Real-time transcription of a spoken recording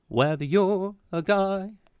Whether you're a guy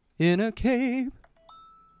in a cave,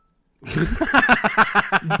 bling,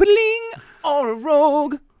 or a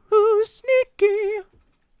rogue who's sneaky.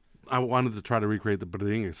 I wanted to try to recreate the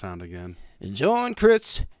bling sound again. Join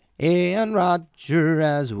Chris and Roger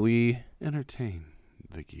as we entertain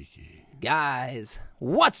the geeky. Guys,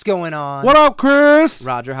 what's going on? What up, Chris?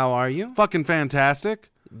 Roger, how are you? Fucking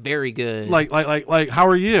fantastic. Very good. Like, how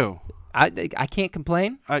are you? I can't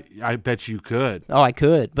complain. I bet you could. Oh, I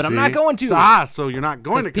could, but See? I'm not going to. So you're not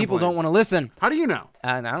going to complain. People don't want to listen. How do you know?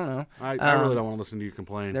 I don't know. I really don't want to listen to you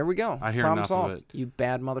complain. There we go. I hear Problem enough solved. of it. You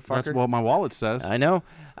bad motherfucker. That's what my wallet says. I know.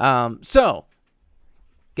 So,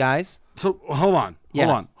 guys. So, hold on.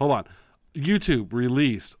 YouTube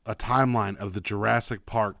released a timeline of the Jurassic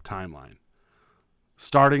Park timeline.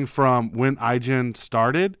 Starting from when IGN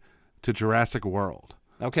started to Jurassic World.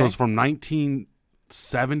 Okay. So it's from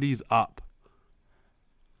 1970s up.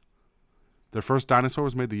 Their first dinosaur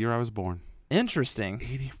was made the year I was born. Interesting.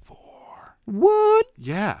 84. What?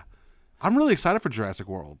 Yeah. I'm really excited for Jurassic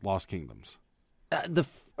World, Lost Kingdoms.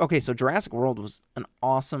 Okay, so Jurassic World was an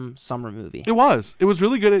awesome summer movie. It was. It was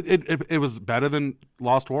really good. It was better than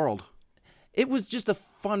Lost World. It was just a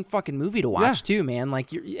fun fucking movie to watch too, man.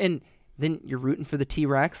 Like then you're rooting for the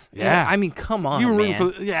T-Rex. Yeah. I mean, come on, You were man.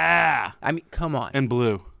 rooting for I mean, come on. And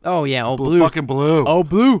Blue. Oh yeah, Blue. Fucking Blue. Oh,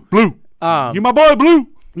 Blue. Blue. You my boy, Blue.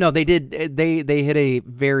 No, they did. They hit a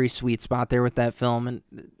very sweet spot there with that film. And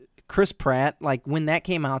Chris Pratt, like when that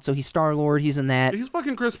came out, so he's Star-Lord, he's in that. He's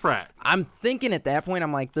fucking Chris Pratt. I'm thinking at that point,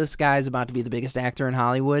 I'm like, this guy's about to be the biggest actor in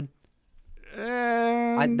Hollywood.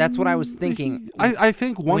 That's what I was thinking. I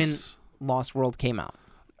think once when Lost World came out.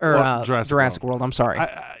 Or Jurassic World, I'm sorry.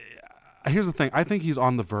 Here's the thing. I think he's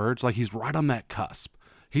on the verge. Like, he's right on that cusp.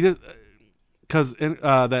 He did, because in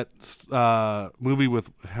that movie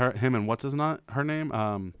with him and what's her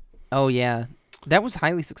name? Oh, yeah. That was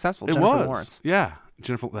highly successful. It Jennifer was. Lawrence. Yeah.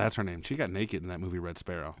 Jennifer, that's her name. She got naked in that movie, Red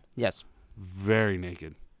Sparrow. Yes. Very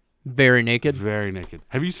naked. Very naked? Very naked.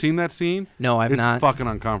 Have you seen that scene? No, I've not. It's fucking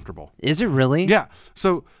uncomfortable. Is it really? Yeah.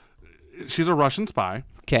 So, she's a Russian spy.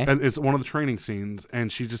 Okay. And it's one of the training scenes,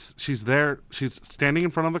 and she's there, she's standing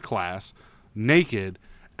in front of the class, naked,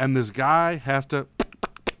 and this guy has to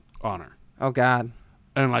on her. Oh God.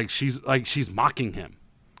 And she's mocking him.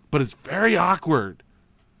 But it's very awkward.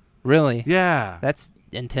 Really? Yeah. That's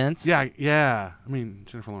intense. Yeah. I mean,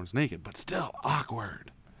 Jennifer Lawrence naked, but still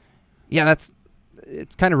awkward. Yeah, it's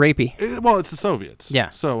kind of rapey. It's the Soviets. Yeah.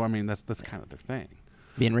 So I mean that's kind of their thing.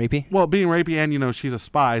 Being rapey? Well, being rapey, and she's a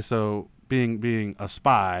spy, so being a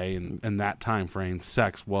spy in that time frame,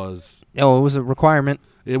 sex was... Oh, it was a requirement.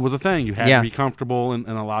 It was a thing. You had to be comfortable and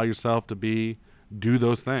allow yourself to do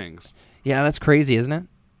those things. Yeah, that's crazy, isn't it?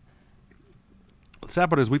 The sad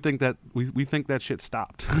part is we think that shit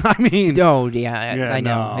stopped. I mean... Oh, yeah, I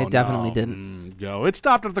know. It definitely didn't. It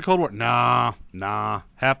stopped after the Cold War. Nah.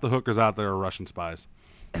 Half the hookers out there are Russian spies.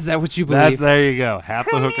 Is that what you believe? There you go. Half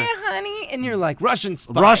Come the hookers. here, honey. And you're like, Russian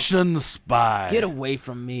spy. Russian spy. Get away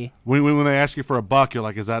from me. When they ask you for a buck, you're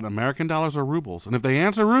like, is that American dollars or rubles? And if they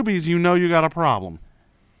answer rubies, you know you got a problem.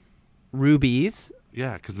 Rubies?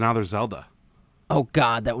 Yeah, because now they're Zelda. Oh,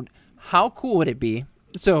 God. How cool would it be?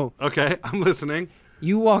 So... Okay, I'm listening.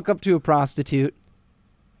 You walk up to a prostitute,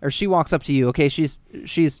 or she walks up to you, okay? She's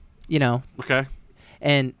Okay.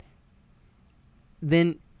 And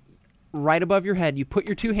then right above your head, you put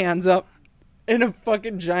your two hands up in a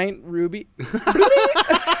fucking giant ruby.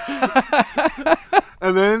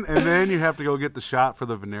 and then you have to go get the shot for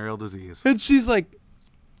the venereal disease. And she's like,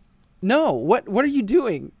 "No, what are you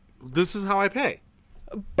doing? This is how I pay."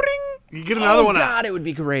 Bring. You get another one out. Oh God, it would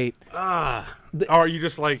be great. Or are you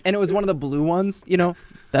just like... And it was one of the blue ones,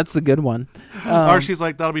 That's the good one. Or she's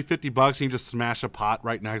like, that'll be $50, and you just smash a pot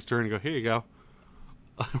right next to her and you go, here you go.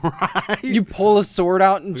 Right? You pull a sword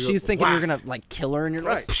out, and she's thinking whack. you're going to, kill her, and you're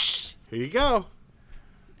like, psh. Here you go.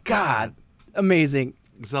 God. Amazing.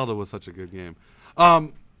 Zelda was such a good game.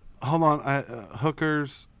 Hold on.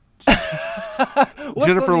 Hookers.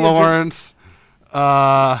 Jennifer Lawrence.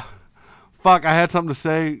 Fuck, I had something to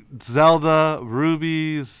say. Zelda,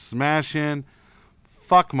 rubies, smashing.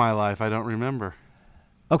 Fuck my life. I don't remember.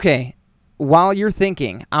 Okay. While you're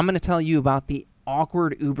thinking, I'm going to tell you about the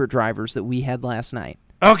awkward Uber drivers that we had last night.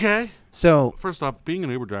 Okay. So, first off, being an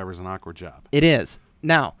Uber driver is an awkward job. It is.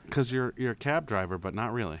 Now, because you're a cab driver, but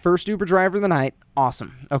not really. First Uber driver of the night.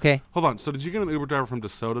 Awesome. Okay. Hold on. So did you get an Uber driver from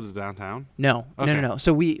DeSoto to downtown? No. Okay. No.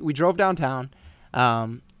 So we drove downtown,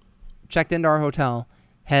 checked into our hotel,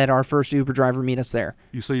 had our first Uber driver meet us there.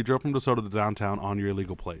 So you drove from DeSoto to downtown on your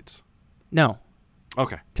illegal plates? No.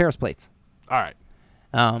 Okay. Terrace plates. All right.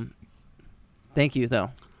 Thank you, though.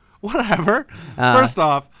 Whatever. First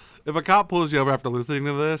off, If a cop pulls you over after listening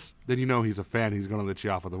to this, then you know he's a fan. He's going to let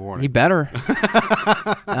you off with a warning. He better.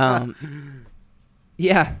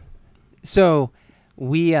 Yeah. So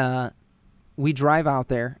we drive out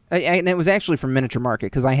there, and it was actually from Miniature Market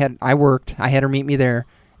because I worked. I had her meet me there,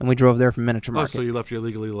 and we drove there from Miniature Market. Oh, so you left your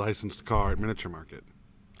legally licensed car at Miniature Market.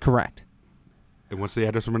 Correct. And what's the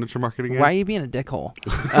address for Miniature Market again? Why are you being a dickhole?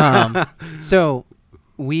 So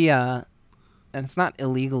we, and it's not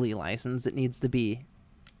illegally licensed. It needs to be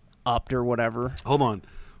upped or whatever. Hold on.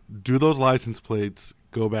 Do those license plates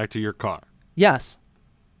go back to your car? Yes.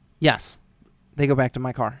 They go back to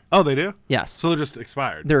my car. Oh, they do? Yes. So they're just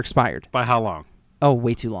expired? They're expired. By how long? Oh,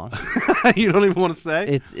 way too long. You don't even want to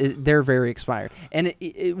say? They're very expired. And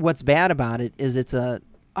what's bad about it is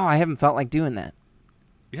I haven't felt like doing that.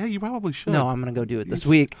 Yeah, you probably should. No, I'm going to go do it this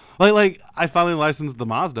week. Like I finally licensed the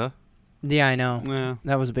Mazda. Yeah, I know. Yeah.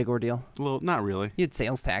 That was a big ordeal. Well, not really. You had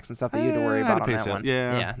sales tax and stuff that you had to worry about on that one.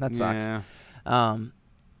 Yeah, that sucks. Yeah.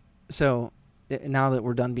 So now that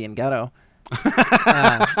we're done being ghetto.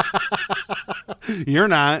 You're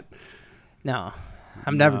not. No,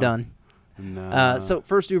 I'm never done. No. So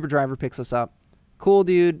first Uber driver picks us up. Cool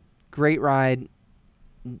dude, great ride.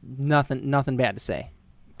 Nothing bad to say.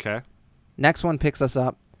 Okay. Next one picks us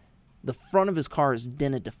up. The front of his car is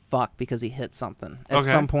dented to fuck because he hit something at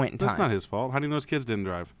some point in time. That's not his fault. How do you know his kids didn't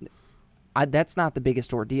drive? That's not the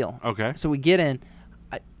biggest ordeal. Okay. So we get in.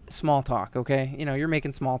 Small talk, okay? You know, you're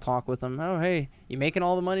making small talk with him. Oh, hey, you making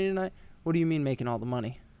all the money tonight? What do you mean making all the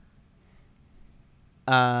money?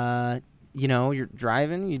 You know, you're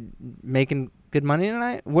driving, you making good money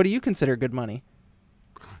tonight? What do you consider good money?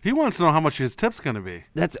 He wants to know how much his tip's going to be.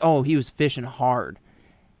 He was fishing hard.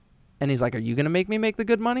 And he's like, are you going to make me make the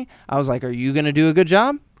good money? I was like, are you going to do a good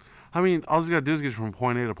job? I mean, all he's got to do is get you from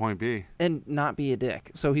point A to point B. And not be a dick.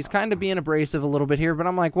 So he's kind of being abrasive a little bit here, but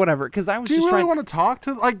I'm like, whatever. Because I was just trying.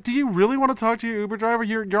 Do you really want to talk to your Uber driver?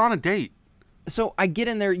 You're on a date. So I get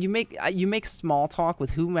in there. You make small talk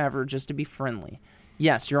with whomever just to be friendly.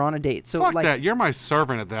 Yes, you're on a date. So fuck that. You're my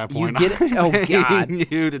servant at that point. You get it. Oh God.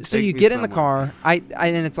 You get in the car.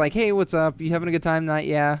 And it's like, hey, what's up? You having a good time tonight?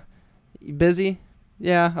 Yeah. You busy?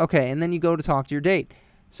 Yeah. Okay. And then you go to talk to your date.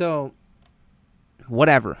 So,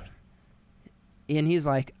 whatever. And he's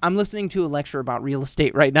like, I'm listening to a lecture about real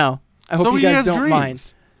estate right now. I hope you guys don't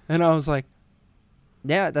mind. And I was like,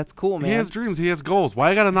 yeah, that's cool, man. He has dreams. He has goals. Why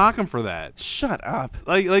you got to knock him for that? Shut up.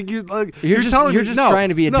 You're just trying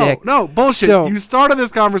to be a dick. No, bullshit. So, you started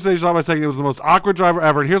this conversation off by saying it was the most awkward driver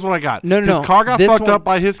ever, and here's what I got. No. His car got fucked up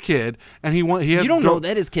by his kid, and he has. You don't know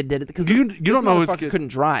that his kid did it because you don't know his kid couldn't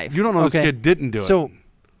drive. You don't know his kid didn't do it. So.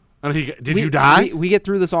 And did you die? We get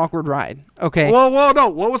through this awkward ride. Okay. Whoa, no.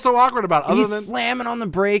 What was so awkward about it? He's slamming on the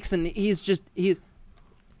brakes, and he's.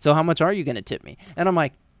 So how much are you going to tip me? And I'm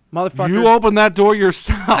like, motherfucker. You opened that door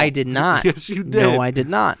yourself. I did not. Yes, you did. No, I did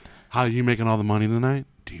not. How are you making all the money tonight?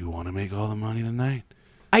 Do you want to make all the money tonight?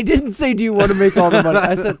 I didn't say, do you want to make all the money?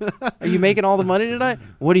 I said, are you making all the money tonight?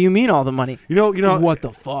 What do you mean all the money? You know. What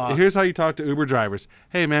the fuck? Here's how you talk to Uber drivers.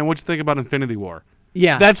 Hey, man, what'd you think about Infinity War?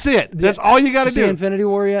 Yeah. That's it. That's all you got to do. Did you see Infinity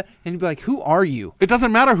War yet? And you'd be like, who are you? It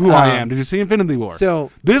doesn't matter who I am. Did you see Infinity War?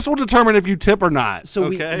 So this will determine if you tip or not. So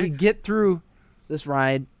we get through this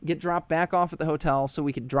ride, get dropped back off at the hotel so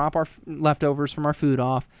we could drop our leftovers from our food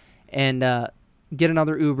off and get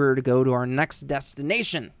another Uber to go to our next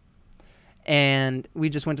destination. And we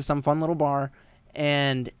just went to some fun little bar,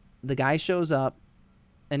 and the guy shows up,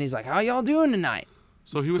 and he's like, how y'all doing tonight?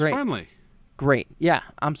 So he was friendly. Great. Yeah,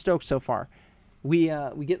 I'm stoked so far. We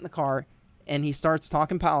get in the car, and he starts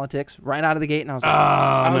talking politics right out of the gate, and I was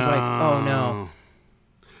like, oh no.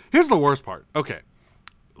 Here's the worst part. Okay,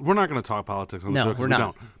 we're not going to talk politics on the show because we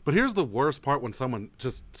don't. But here's the worst part when someone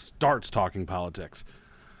just starts talking politics.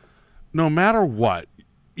 No matter what,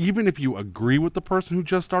 even if you agree with the person who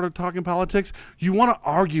just started talking politics, you want to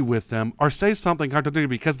argue with them or say something contradictory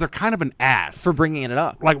because they're kind of an ass for bringing it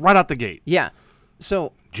up, like right out the gate. Yeah.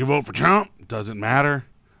 So did you vote for Trump? Doesn't matter.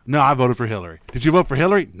 No, I voted for Hillary. Did you vote for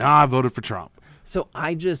Hillary? No, I voted for Trump. So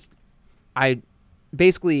I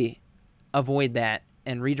basically avoid that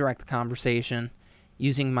and redirect the conversation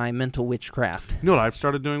using my mental witchcraft. You know what I've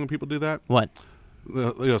started doing when people do that? What?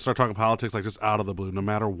 Start talking politics like just out of the blue, no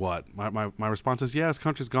matter what. My response is, this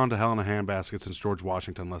country's gone to hell in a handbasket since George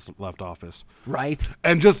Washington left office. Right.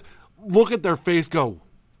 And just look at their face, go.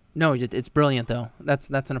 No, it's brilliant though. That's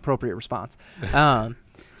an appropriate response.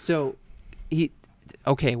 So he.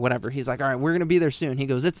 Okay, whatever. He's like, all right, we're going to be there soon. He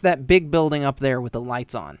goes, it's that big building up there with the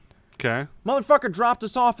lights on. Okay. Motherfucker dropped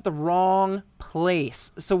us off at the wrong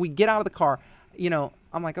place. So we get out of the car.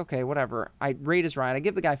 I'm like, okay, whatever. I rate his ride. I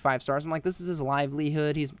give the guy 5 stars. I'm like, this is his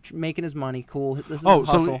livelihood. He's making his money. Cool. This is his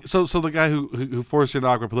hustle. So the guy who forced you into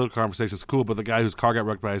awkward political conversation is cool, but the guy whose car got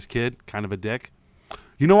wrecked by his kid, kind of a dick.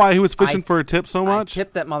 You know why he was fishing for a tip so much? I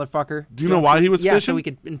tipped that motherfucker. Do you know why he was fishing? So he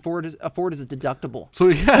could afford his deductible. So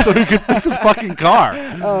he could fix his fucking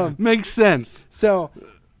car. Makes sense. So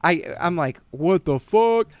I'm like, what the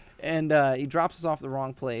fuck? And he drops us off the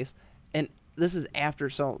wrong place. And this is after,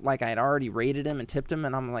 so like I had already rated him and tipped him,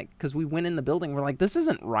 and I'm like, because we went in the building, we're like, this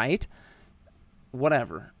isn't right.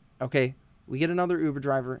 Whatever. Okay, we get another Uber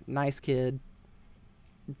driver, nice kid,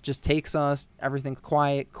 just takes us, everything's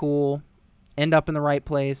quiet, cool, end up in the right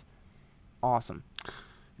place, awesome.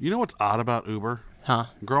 You know what's odd about Uber? Huh?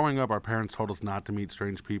 Growing up, our parents told us not to meet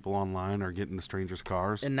strange people online or get into strangers'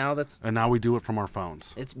 cars. And now we do it from our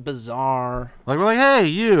phones. It's bizarre. Like, we're like, hey,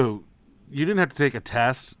 you didn't have to take a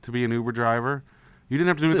test to be an Uber driver. You didn't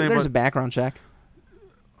have to do anything. There's a background check.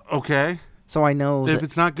 Okay. So I know if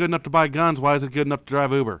it's not good enough to buy guns, why is it good enough to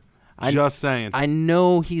drive Uber? Just saying. I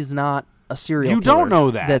know he's not a serial killer. You don't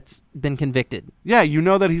know that. That's been convicted. Yeah, you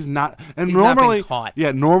know that he's not. And he's normally, not been caught.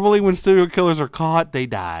 Yeah, normally when serial killers are caught, they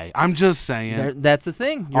die. I'm just saying. That's the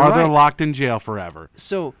thing. They're locked in jail forever?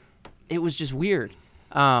 So it was just weird.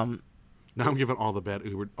 Now I'm giving all the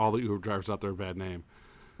Uber drivers out there a bad name.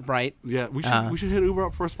 Right. Yeah, we should hit Uber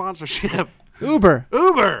up for a sponsorship. Uber,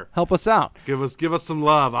 help us out. Give us some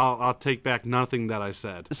love. I'll take back nothing that I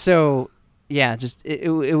said. So yeah, just it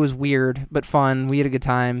was weird but fun. We had a good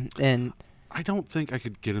time, and I don't think I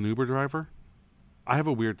could get an Uber driver. I have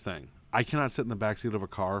a weird thing. I cannot sit in the backseat of a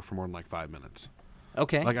car for more than like 5 minutes.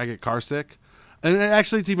 Okay. Like I get car sick, and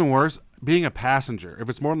actually it's even worse being a passenger. If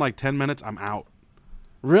it's more than like 10 minutes, I'm out.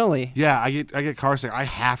 Really? Yeah, I get car sick. I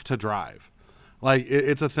have to drive. Like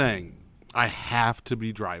it's a thing. I have to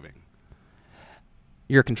be driving.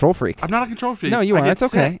 You're a control freak. I'm not a control freak. No, you are. It's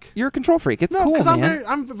okay. You're a control freak. It's cool, man.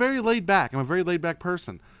 I'm very laid back. I'm a very laid back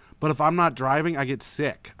person. But if I'm not driving, I get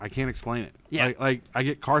sick. I can't explain it. Yeah. Like I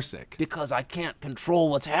get car sick. Because I can't control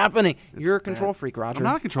what's happening. You're a control freak, Roger. I'm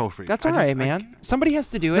not a control freak. That's all right, man. Somebody has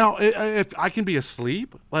to do it. No, if I can be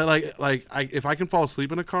asleep, if I can fall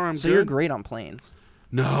asleep in a car, I'm so good. You're great on planes.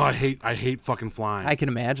 No, I hate fucking flying. I can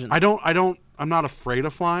imagine. I'm not afraid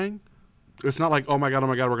of flying. It's not like, oh my God,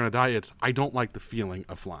 we're going to die. It's, I don't like the feeling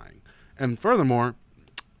of flying. And furthermore,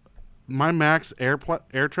 my max air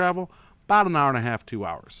travel, about an hour and a half, 2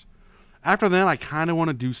 hours. After that, I kind of want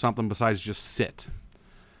to do something besides just sit.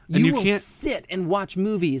 And you can't sit and watch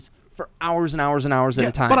movies for hours and hours and hours at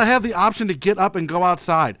a time. But I have the option to get up and go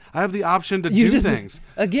outside. I have the option to do things.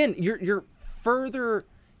 Again, you're further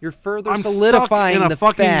solidifying the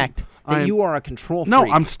fact that you are a control freak.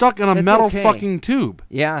 No, I'm stuck in a metal fucking tube.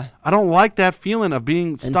 Yeah. I don't like that feeling of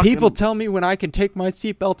being stuck. And people tell me when I can take my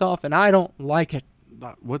seatbelt off, and I don't like it.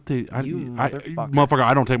 Motherfucker,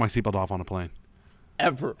 I don't take my seatbelt off on a plane.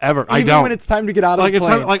 Ever. I don't. Even when it's time to get out of the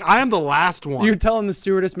plane. Like I am the last one. You're telling the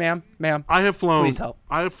stewardess, ma'am. I have flown. Please help.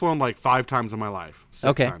 I have flown like 5 times in my life.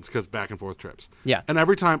 6 times, because back and forth trips. Yeah. And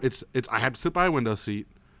every time it's I have to sit by a window seat.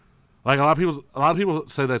 Like a lot of people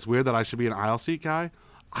say that's weird that I should be an aisle seat guy.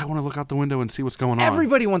 I want to look out the window and see what's going on.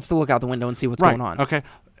 Everybody wants to look out the window and see what's going on. Okay.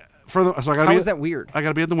 How is that weird? I got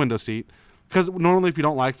to be at the window seat. Because normally if you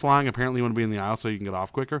don't like flying, apparently you want to be in the aisle so you can get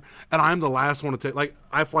off quicker. And I'm the last one to take. Like,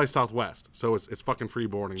 I fly Southwest, so it's fucking free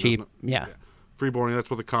boarding. Cheap, yeah. Free boarding, that's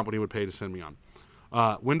what the company would pay to send me on.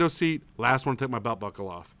 Window seat, last one to take my belt buckle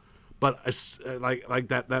off. But like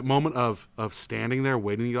that moment of standing there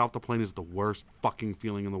waiting to get off the plane is the worst fucking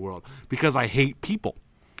feeling in the world. Because I hate people.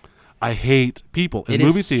 I hate people in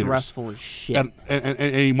movie theaters. It is stressful as shit.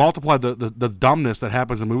 And you multiply the dumbness that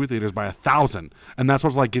happens in movie theaters by 1,000, and that's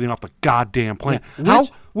what's like getting off the goddamn plane. Yeah.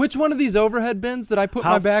 Which one of these overhead bins did I put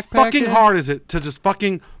my backpack in? How fucking hard is it to just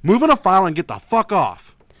fucking move in a file and get the fuck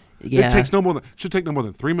off? Yeah. It should take no more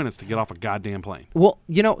than 3 minutes to get off a goddamn plane. Well,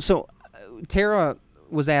 so Tara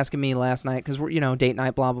was asking me last night, because we're, date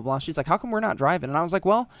night, blah, blah, blah. She's like, how come we're not driving? And I was like,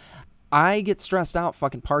 well, I get stressed out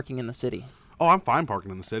fucking parking in the city. Oh, I'm fine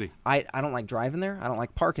parking in the city. I don't like driving there. I don't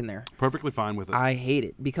like parking there. Perfectly fine with it. I hate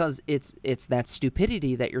it because it's that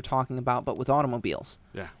stupidity that you're talking about, but with automobiles.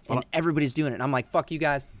 Yeah. And everybody's doing it. And I'm like, fuck you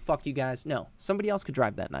guys. No, somebody else could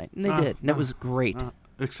drive that night. And they did. And it was great.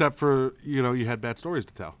 Except for, you had bad stories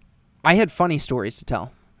to tell. I had funny stories to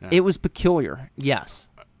tell. Yeah. It was peculiar. Yes.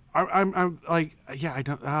 I'm like, yeah, I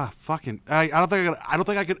don't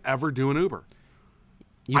think I could ever do an Uber.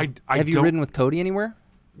 Have you ridden with Cody anywhere?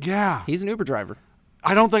 Yeah. He's an Uber driver.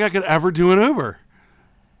 I don't think I could ever do an Uber.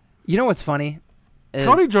 You know what's funny?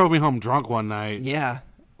 Cody drove me home drunk one night. Yeah.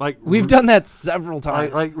 Like we've done that several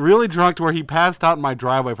times. Like really drunk to where he passed out in my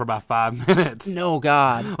driveway for about 5 minutes. No,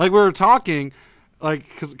 God. Like we were talking, like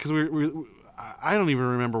because we I don't even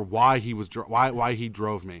remember why he was why he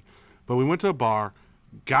drove me, but we went to a bar,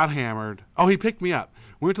 got hammered. Oh, he picked me up.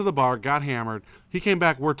 We went to the bar, got hammered. He came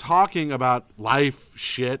back. We're talking about life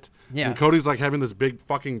shit. Yeah. And Cody's like having this big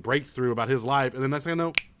fucking breakthrough about his life, and the next thing I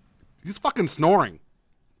know, he's fucking snoring.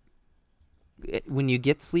 When you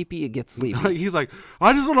get sleepy, you get sleepy. He's like,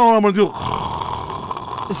 I just don't know what I'm gonna do.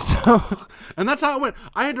 So, and that's how it went.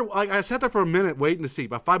 I had to, like, I sat there for a minute waiting to see.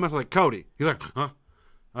 About 5 minutes, like Cody. He's like, huh?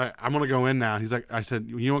 All right, I'm gonna go in now. He's like, I said,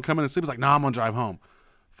 you want to come in and sleep? He's like, no, I'm gonna drive home.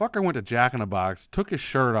 Fucker went to Jack in the Box, took his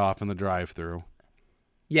shirt off in the drive-through.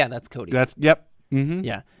 Yeah, that's Cody. Yep. Mm-hmm.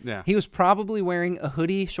 Yeah. Yeah. He was probably wearing a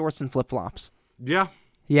hoodie, shorts, and flip-flops. Yeah.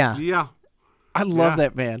 Yeah. Yeah. I love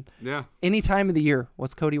that, man. Yeah. Any time of the year,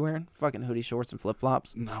 what's Cody wearing? Fucking hoodie, shorts, and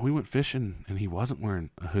flip-flops. No, we went fishing, and he wasn't wearing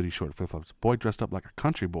a hoodie, short, flip-flops. Boy dressed up like a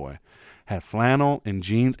country boy. Had flannel and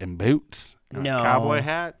jeans and boots. And a cowboy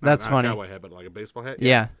hat. That's not funny. A cowboy hat, but like a baseball hat.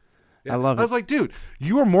 Yeah. Yeah. I love it. I was like, dude,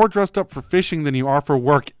 you are more dressed up for fishing than you are for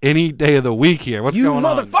work any day of the week here. What's going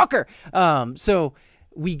on? You motherfucker! So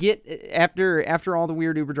we get, after all the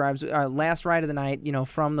weird Uber drives, last ride of the night,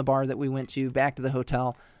 from the bar that we went to back to the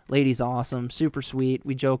hotel. Lady's awesome, super sweet.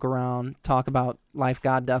 We joke around, talk about life,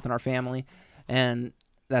 God, death, and our family, and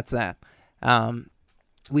that's that.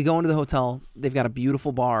 We go into the hotel. They've got a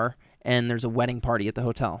beautiful bar, and there's a wedding party at the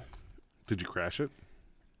hotel. Did you crash it?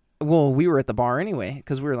 Well, we were at the bar anyway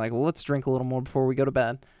because we were like, well, let's drink a little more before we go to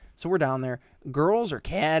bed. So we're down there. Girls are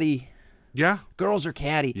catty. Yeah. Girls are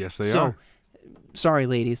catty. Yes, they are. Sorry,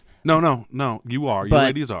 ladies. No. You are. You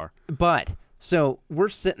ladies are. But, so we're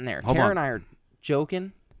sitting there. Hold Tara on. and I are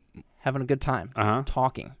joking, having a good time,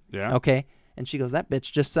 talking. Yeah. Okay? And she goes, that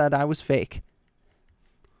bitch just said I was fake.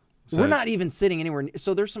 We're not even sitting anywhere.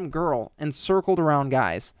 So there's some girl encircled around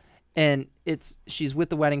guys. And she's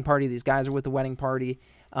with the wedding party. These guys are with the wedding party.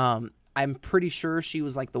 I'm pretty sure she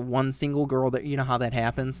was like the one single girl that, you know how that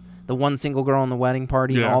happens? The one single girl in the wedding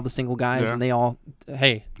party and all the single guys, and they all,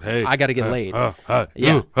 hey, I got to get laid.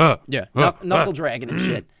 Knuckle dragging and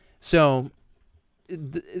shit. So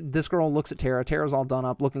this girl looks at Tara. Tara's all done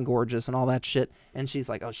up, looking gorgeous and all that shit. And she's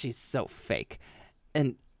like, oh, she's so fake.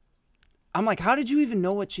 And I'm like, how did you even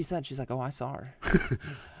know what she said? She's like, oh, I saw her.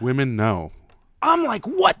 Women know. I'm like,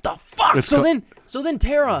 what the fuck? So then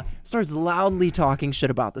Tara starts loudly talking shit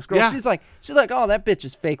about this girl. Yeah. She's like, oh, that bitch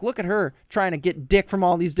is fake. Look at her trying to get dick from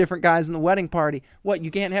all these different guys in the wedding party. What, you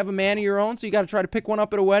can't have a man of your own, so you got to try to pick one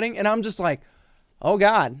up at a wedding? And I'm just like, oh,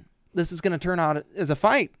 God, this is going to turn out as a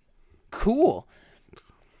fight. Cool.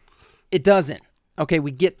 It doesn't. Okay, we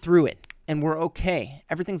get through it, and we're okay.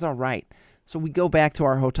 Everything's all right. So we go back to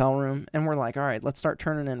our hotel room, and we're like, all right, let's start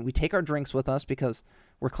turning in. We take our drinks with us because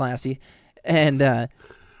we're classy. And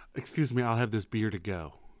excuse me, I'll have this beer to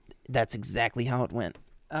go. That's exactly how it went.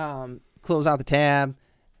 Close out the tab,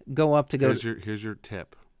 go up to go. Here's your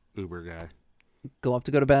tip, Uber guy. Go up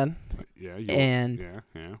to go to bed. Yeah. Yeah.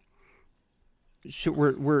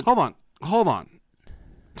 We're hold on.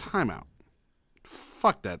 Time out.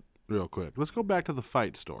 Fuck that real quick. Let's go back to the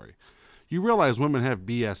fight story. You realize women have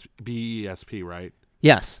BESP, right?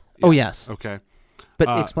 Yes. Yeah. Oh, yes. Okay.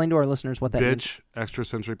 But explain to our listeners what that means. Bitch,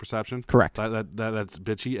 extrasensory perception. Correct. That's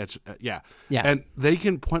bitchy. Yeah. Yeah. And they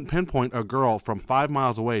can pinpoint a girl from 5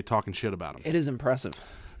 miles away talking shit about them. It is impressive.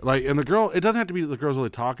 Like, and the girl, it doesn't have to be the girl's really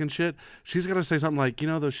talking shit. She's going to say something like,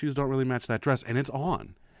 those shoes don't really match that dress. And it's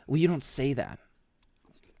on. Well, you don't say that.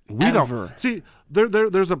 We don't. See, there's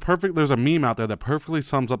a meme out there that perfectly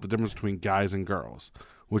sums up the difference between guys and girls,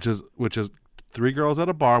 which is 3 girls at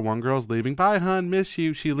a bar, 1 girl's leaving. Bye, hun, miss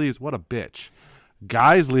you. She leaves. What a bitch.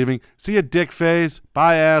 Guys leaving. See a dick face.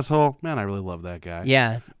 Bye, asshole. Man, I really love that guy.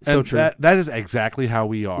 Yeah, so true. That is exactly how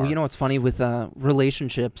we are. Well, you know what's funny with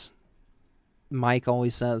relationships? Mike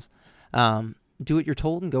always says, do what you're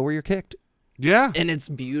told and go where you're kicked. Yeah. And it's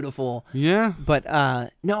beautiful. Yeah. But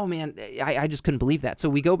no, man, I just couldn't believe that. So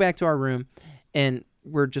we go back to our room, and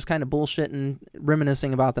we're just kind of bullshitting,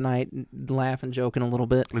 reminiscing about the night, laughing, joking a little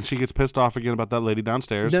bit. And she gets pissed off again about that lady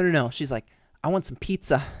downstairs. No. She's like, I want some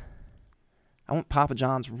pizza. I want Papa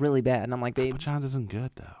John's really bad. And I'm like, babe. Papa John's isn't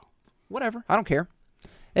good, though. Whatever. I don't care.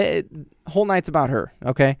 Whole night's about her,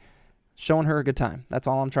 okay? Showing her a good time. That's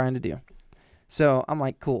all I'm trying to do. So I'm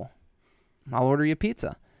like, cool. I'll order you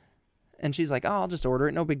pizza. And she's like, oh, I'll just order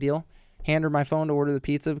it. No big deal. Hand her my phone to order the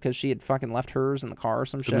pizza because she had fucking left hers in the car or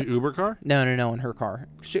some shit. In the Uber car? No, in her car.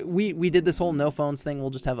 We did this whole no phones thing. We'll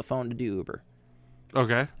just have a phone to do Uber.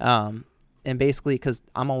 Okay. And basically, because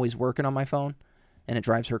I'm always working on my phone, and it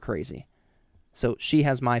drives her crazy. So she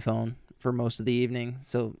has my phone, for most of the evening,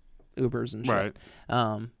 so Ubers and shit.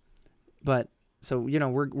 Right. But so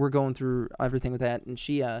we're going through everything with that, and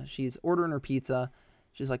she's ordering her pizza.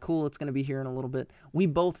 She's like, cool, it's gonna be here in a little bit. We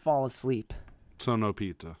both fall asleep. So no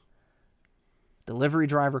pizza. Delivery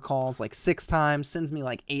driver calls like 6 times, sends me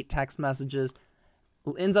like 8 text messages,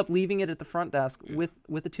 ends up leaving it at the front desk with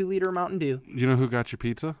a 2-liter Mountain Dew. You know who got your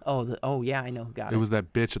pizza? Oh yeah, I know who got it. It was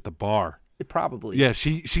that bitch at the bar. It probably. Yeah,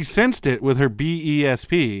 she sensed it with her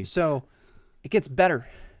BESP. So it gets better.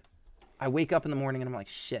 I wake up in the morning and I'm like,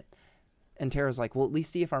 shit. And Tara's like, well, at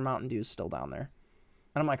least see if our Mountain Dew is still down there.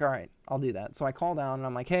 And I'm like, all right, I'll do that. So I call down and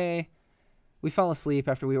I'm like, hey, we fell asleep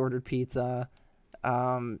after we ordered pizza.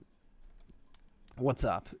 What's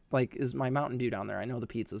up? Like, is my Mountain Dew down there? I know the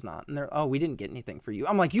pizza's not. And they're, oh, we didn't get anything for you.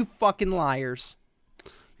 I'm like, you fucking liars.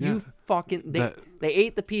 Yeah. You fucking, they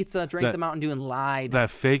ate the pizza, drank the Mountain Dew, and lied.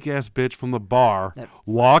 That fake ass bitch from the bar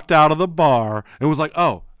walked out of the bar and was like,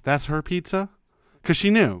 oh, that's her pizza? Because she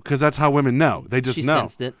knew. Because that's how women know. They just know. She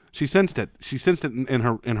sensed it. She sensed it. She sensed it in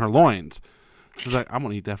her loins. She's like, I'm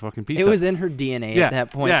going to eat that fucking pizza. It was in her DNA at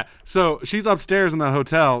that point. Yeah. So she's upstairs in the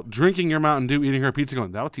hotel, drinking your Mountain Dew, eating her pizza,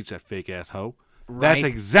 going, that'll teach that fake ass hoe. Right. That's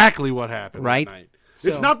exactly what happened that night. So,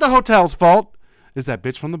 it's not the hotel's fault. It's that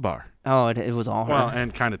bitch from the bar. Oh, it was all her. Well,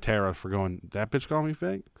 and kind of Tara for going, that bitch called me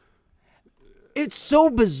fake? It's so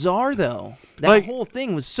bizarre, though. That whole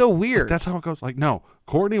thing was so weird. That's how it goes. Like, no,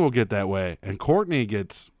 Courtney will get that way. And Courtney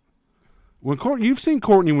gets... You've seen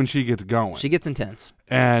Courtney when she gets going. She gets intense.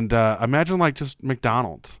 And imagine, like, just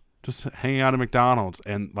McDonald's. Just hanging out at McDonald's.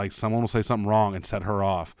 And, like, someone will say something wrong and set her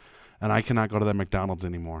off. And I cannot go to that McDonald's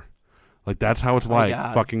anymore. Like, that's how it's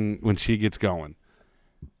fucking when she gets going.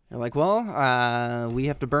 You're like, well, we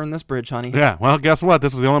have to burn this bridge, honey. Yeah, well, guess what?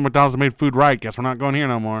 This is the only McDonald's that made food right. Guess we're not going here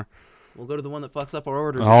no more. We'll go to the one that fucks up our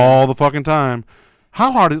orders. All the fucking time.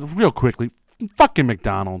 How hard is it, real quickly, fucking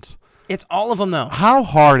McDonald's. It's all of them, though. How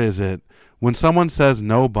hard is it when someone says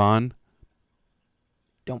no bun?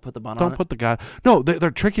 Don't put the bun on it. Don't put the guy. No,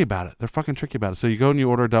 they're tricky about it. They're fucking tricky about it. So you go and you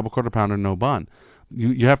order a double quarter pounder, no bun.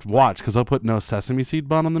 You have to watch because they'll put no sesame seed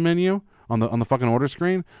bun on the menu on the fucking order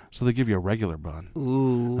screen, so they give you a regular bun.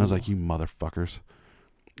 Ooh! And I was like, you motherfuckers.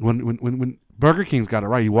 When Burger King's got it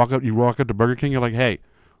right, you walk up to Burger King, you're like, hey,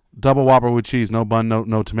 double Whopper with cheese, no bun,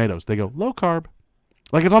 no tomatoes. They go low carb,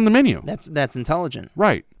 like it's on the menu. That's intelligent,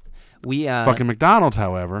 right? We fucking McDonald's,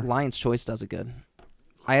 however, Lion's Choice does it good.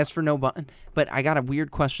 I asked for no bun, but I got a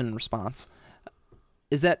weird question in response.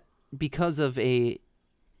 Is that because of a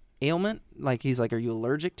ailment? Like, he's like, are you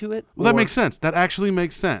allergic to it? Well, that makes sense. That actually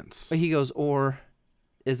makes sense. He goes, or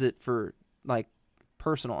is it for, like,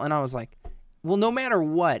 personal? And I was like, well, no matter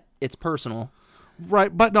what, it's personal.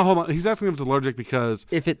 Right, but no, hold on. He's asking if it's allergic because...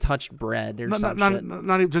 if it touched bread or some shit.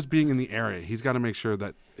 Not even just being in the area. He's got to make sure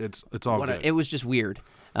that it's all good. It was just weird.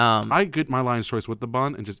 I get my Lion's Choice with the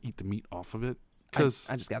bun and just eat the meat off of it. Cause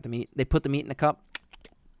I just got the meat. They put the meat in a cup.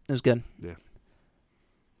 It was good. Yeah.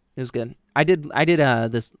 It was good. I did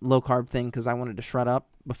this low carb thing because I wanted to shred up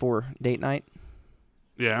before date night.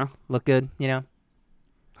 Yeah. Look good, you know.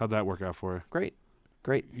 How'd that work out for you?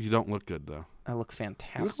 Great. You don't look good though. I look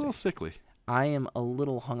fantastic. You look a little sickly. I am a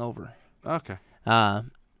little hungover. Okay.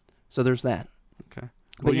 So there's that. Okay.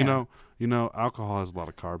 Well, yeah. you know, alcohol has a lot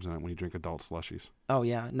of carbs in it when you drink adult slushies. Oh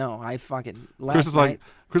yeah, no, I fucking Chris is like,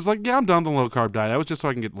 yeah, I'm done with the low carb diet. That was just so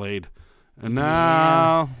I can get laid, and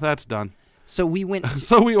now that's done. So we went.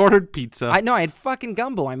 So we ordered pizza. I had fucking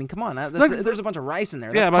gumbo. I mean, come on, there's a bunch of rice in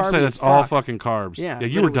there. That's I'm about to say that's all fucking carbs. Yeah,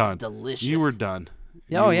 you were done. Delicious. You were done.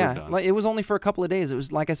 Oh yeah, like, it was only for a couple of days. It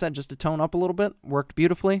was, like I said, just to tone up a little bit. Worked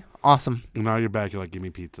beautifully. Awesome. And now you're back. You're like, give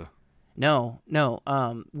me pizza. No.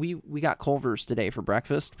 We got Culver's today for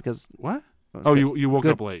breakfast because what? Oh, you woke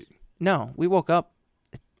up late. No, we woke up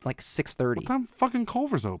at like 6:30. What time fucking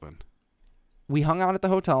Culver's open? We hung out at the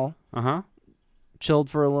hotel. Chilled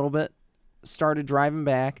for a little bit. Started driving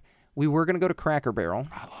back. We were gonna go to Cracker Barrel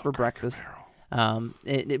for breakfast.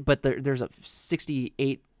 But there's a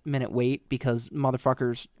 68-minute wait because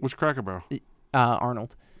motherfuckers. Which Cracker Barrel?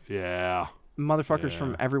 Arnold. Yeah. Motherfuckers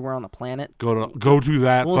from everywhere on the planet go to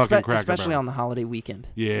that fucking Cracker Barrel, especially on the holiday weekend.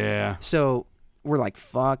 Yeah. So we're like,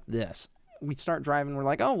 fuck this. We start driving. We're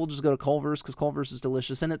like, oh, we'll just go to Culver's because Culver's is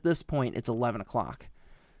delicious. And at this point, it's 11 o'clock.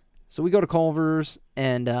 So we go to Culver's,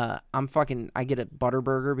 and I get a butter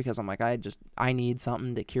burger because I'm like, I need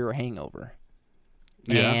something to cure a hangover.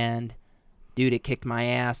 Yeah. And, dude, it kicked my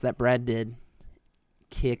ass. That bread did.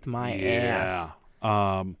 Kicked my ass.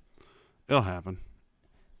 Yeah. It'll happen.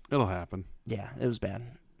 Yeah, it was bad.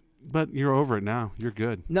 But you're over it now. You're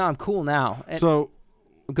good. No, I'm cool now. So,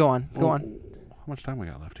 go on. How much time we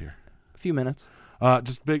got left here? A few minutes.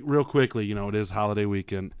 Just real quickly, it is holiday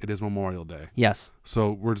weekend. It is Memorial Day. Yes.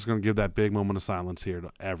 So we're just going to give that big moment of silence here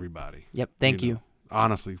to everybody. Yep. Thank you.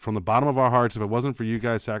 Honestly, from the bottom of our hearts, if it wasn't for you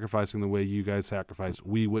guys sacrificing the way you guys sacrifice,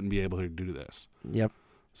 we wouldn't be able to do this. Yep.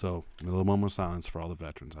 So a little moment of silence for all the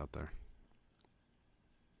veterans out there.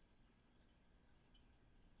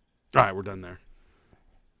 All right, we're done there.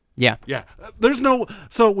 Yeah. Yeah.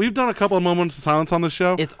 So we've done a couple of moments of silence on the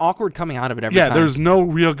show. It's awkward coming out of it every time. Yeah, there's no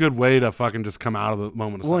real good way to fucking just come out of the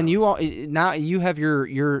moment of silence. And now you have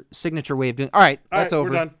your signature way of doing. All right, that's over.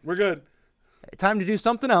 We're done. We're good. Time to do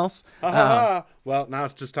something else. Well, now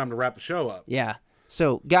it's just time to wrap the show up. Yeah.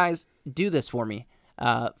 So, guys, do this for me.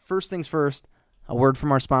 First things first, a word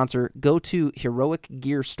from our sponsor. Go to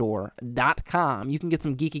heroicgearstore.com. You can get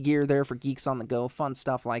some geeky gear there for geeks on the go, fun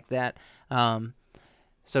stuff like that.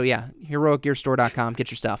 So, yeah, heroicgearstore.com.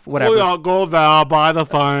 Get your stuff. Whatever. Y'all go there, buy the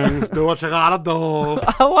things, do what you gotta do.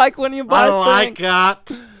 I like when you buy things. I like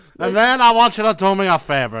it. And then I want you to do me a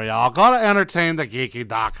favor, y'all. Go to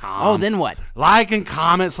entertainthegeeky.com. Oh, then what? Like and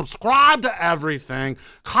comment. Subscribe to everything.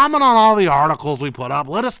 Comment on all the articles we put up.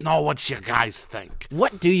 Let us know what you guys think.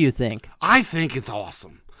 What do you think? I think it's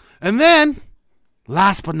awesome. And then,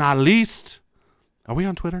 last but not least, are we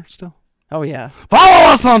on Twitter still? Oh, yeah.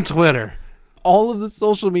 Follow us on Twitter. All of the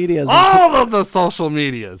social medias. All of the social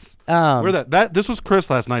medias. Where this was Chris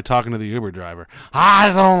last night talking to the Uber driver.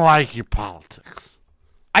 I don't like your politics.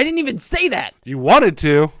 I didn't even say that. You wanted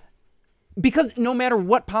to. Because no matter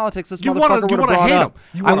what politics this motherfucker would have brought up.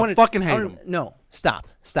 You want to fucking hate him. No, stop.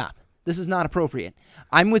 This is not appropriate.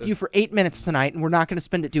 I'm with you for 8 minutes tonight, and we're not going to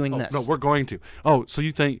spend it doing this. No, we're going to. Oh, so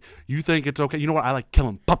you think it's okay? You know what? I like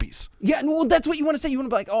killing puppies. Yeah, well, that's what you want to say. You want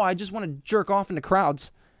to be like, oh, I just want to jerk off into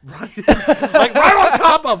crowds. Right. Like right on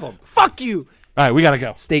top of them. Fuck you. All right, we got to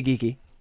go. Stay geeky.